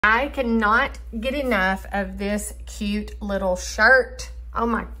I cannot get enough of this cute little shirt. Oh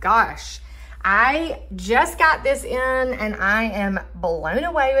my gosh. I just got this in and I am blown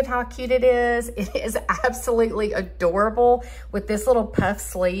away with how cute it is. It is absolutely adorable with this little puff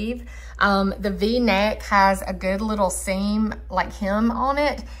sleeve. The V-neck has a good little seam like hem on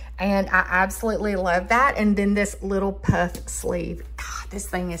it, and I absolutely love that. And then this little puff sleeve. God, this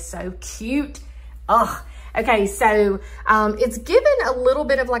thing is so cute. Oh, okay, so it's given a little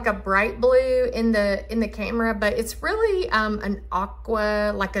bit of like a bright blue in the camera, but it's really an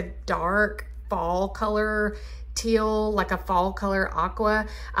aqua, like a dark fall color teal, like a fall color aqua.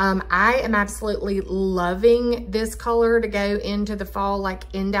 I am absolutely loving this color to go into the fall, like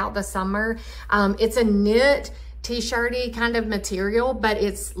end out the summer. It's a knit t-shirty kind of material, but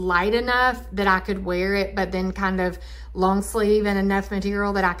it's light enough that I could wear it, but then kind of long sleeve and enough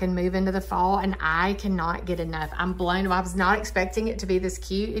material that I can move into the fall, and I cannot get enough. I'm blown away. I was not expecting it to be this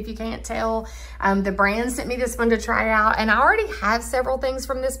cute, if you can't tell. The brand sent me this one to try out, and I already have several things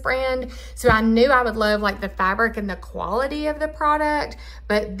from this brand, so I knew I would love like the fabric and the quality of the product,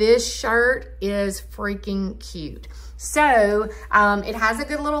 but this shirt is freaking cute. So it has a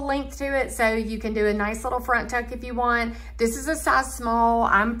good little length to it, so you can do a nice little front tuck if you want. This is a size small.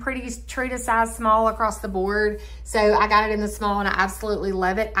 I'm pretty true to size small across the board, so I got it in the small and I absolutely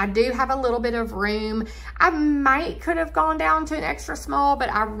love it. I do have a little bit of room. I could have gone down to an extra small,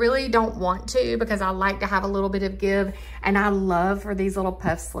 but I really don't want to because I like to have a little bit of give, and I love for these little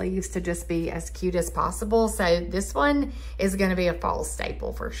puff sleeves to just be as cute as possible. So this one is gonna be a fall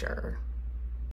staple for sure.